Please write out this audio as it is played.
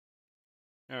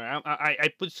All right, I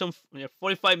put some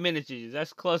 45 minutes.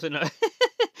 That's close enough.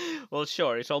 Well,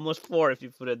 sure, it's almost 4 if you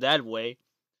put it that way.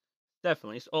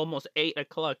 Definitely, it's almost 8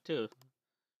 o'clock too.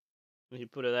 When you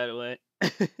put it that way.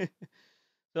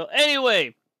 So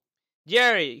anyway,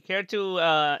 Jerry, care to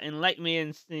enlighten me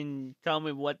and tell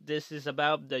me what this is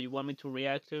about that you want me to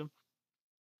react to?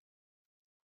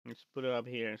 Let's put it up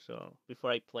here so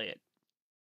before I play it.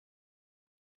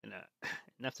 And,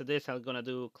 and after this, I'm gonna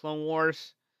do Clone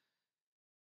Wars.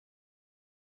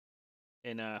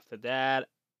 And after that,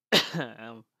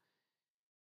 I'm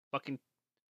fucking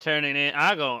turning in.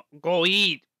 I go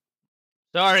eat.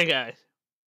 Sorry, guys.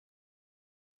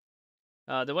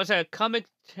 There was a comic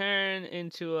turn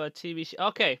into a TV show.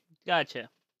 Okay, gotcha.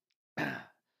 So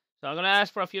I'm gonna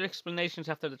ask for a few explanations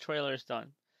after the trailer is done.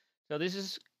 So this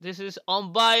is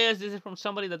unbiased. This is from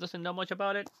somebody that doesn't know much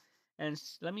about it, and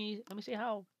let me see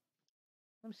how.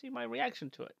 Let me see my reaction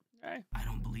to it. All right. I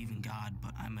don't believe in God,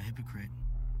 but I'm a hypocrite.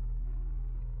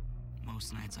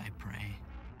 Most nights I pray.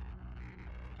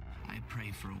 I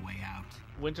pray for a way out.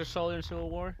 Winter Soldier and Civil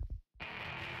War.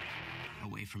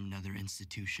 Away from another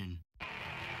institution.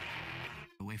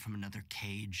 Away from another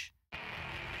cage.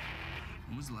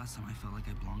 When was the last time I felt like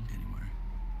I belonged anywhere?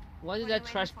 Why did that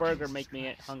trash burger make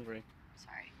me hungry?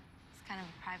 Sorry, it's kind of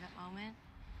a private moment.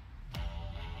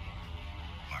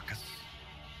 Marcus,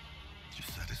 you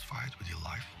satisfied with your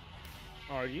life?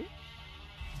 Are you?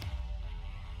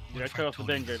 What if Director I of told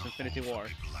you Avengers, there's a Infinity home for War.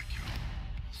 people like you?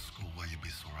 A school where you'll be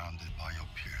surrounded by your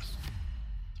peers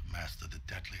to master the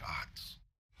deadly arts.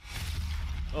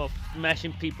 Oh,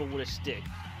 smashing people with a stick.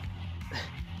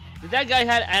 Did that guy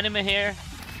have anime hair?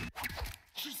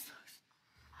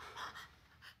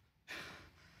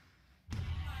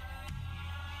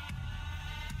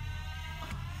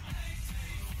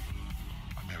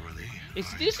 Primarily, Is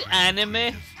I this train anime?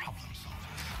 creative problem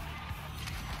solvers.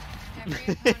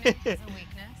 Every opponent has a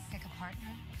weakness. Pick a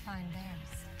partner, find theirs.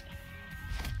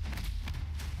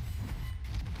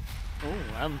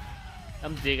 Oh,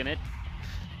 I'm digging it.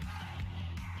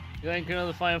 You ain't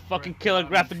gonna find a fucking killer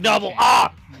graphic novel.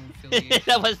 Ah!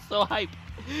 That was so hype.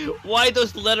 Why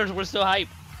those letters were so hype?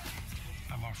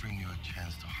 I'm offering you a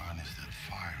chance to harness that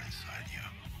fire inside you.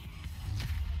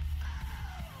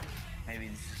 Maybe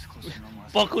this is close to normal.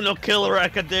 Boku no Killer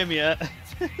Academia.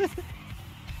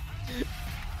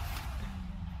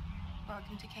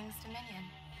 Welcome to King's Dominion.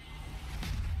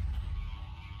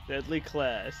 Deadly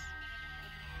Class.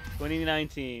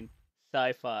 2019.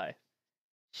 Sci-fi.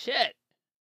 Shit.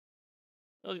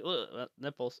 Look,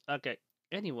 nipples. Okay.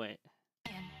 Anyway.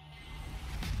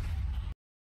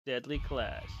 Deadly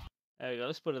Class. There we go.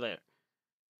 Let's put it there.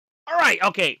 Alright,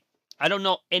 okay. I don't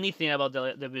know anything about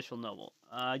the visual novel.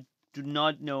 I do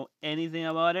not know anything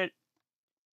about it.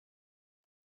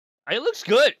 It looks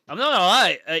good. I'm not gonna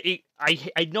lie.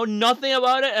 I know nothing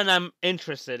about it, and I'm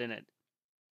interested in it.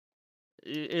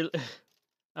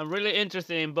 I'm really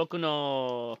interested in Boku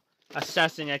no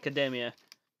Assassin Academia.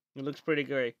 It looks pretty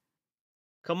great.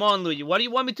 Come on, Luigi. What do you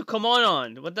want me to come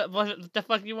on? What the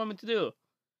fuck do you want me to do?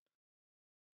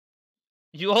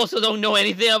 You also don't know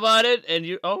anything about it, and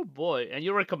you oh boy, and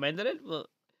you recommended it? Well,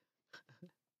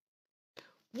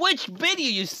 which video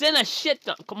you sent a shit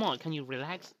ton? Come on, can you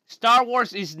relax? Star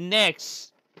Wars is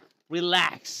next.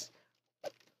 Relax.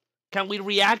 Can we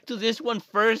react to this one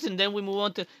first, and then we move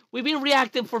on to? We've been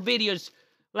reacting for videos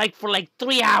for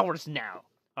 3 hours now.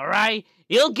 All right,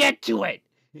 you'll get to it.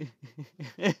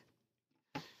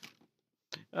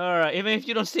 All right, even if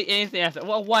you don't see anything after,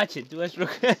 well, watch it.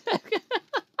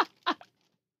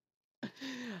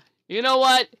 You know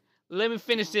what? Let me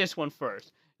finish this one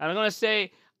first. I'm gonna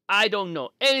say I don't know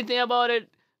anything about it,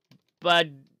 but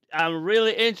I'm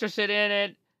really interested in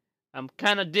it. I'm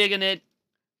kind of digging it.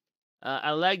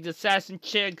 I like the assassin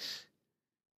chicks.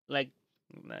 Like,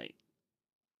 I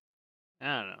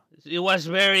don't know. It was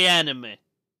very anime.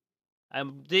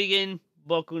 I'm digging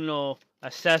Boku no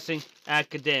Assassin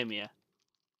Academia.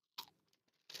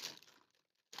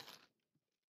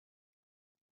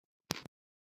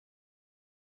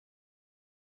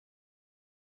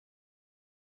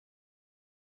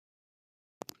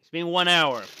 It's been 1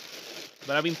 hour.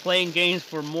 But I've been playing games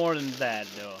for more than that,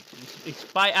 though. It's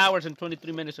 5 hours and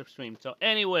 23 minutes of stream. So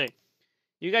anyway,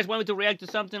 you guys want me to react to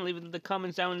something? Leave it in the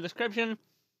comments down in the description.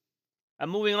 I'm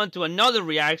moving on to another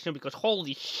reaction because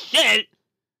holy shit!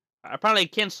 I apparently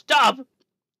can't stop.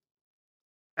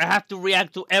 I have to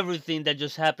react to everything that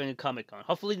just happened in Comic-Con.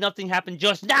 Hopefully nothing happened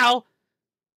just now.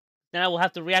 Then I will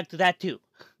have to react to that too.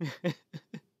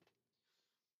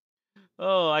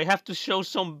 Oh, I have to show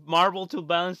some Marvel to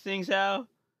balance things out.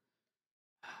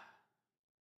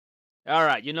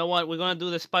 Alright, you know what? We're gonna do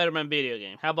the Spider-Man video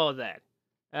game. How about that?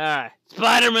 Alright,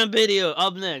 Spider-Man video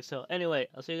up next. So anyway,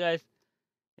 I'll see you guys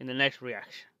in the next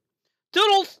reaction.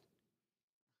 Toodles!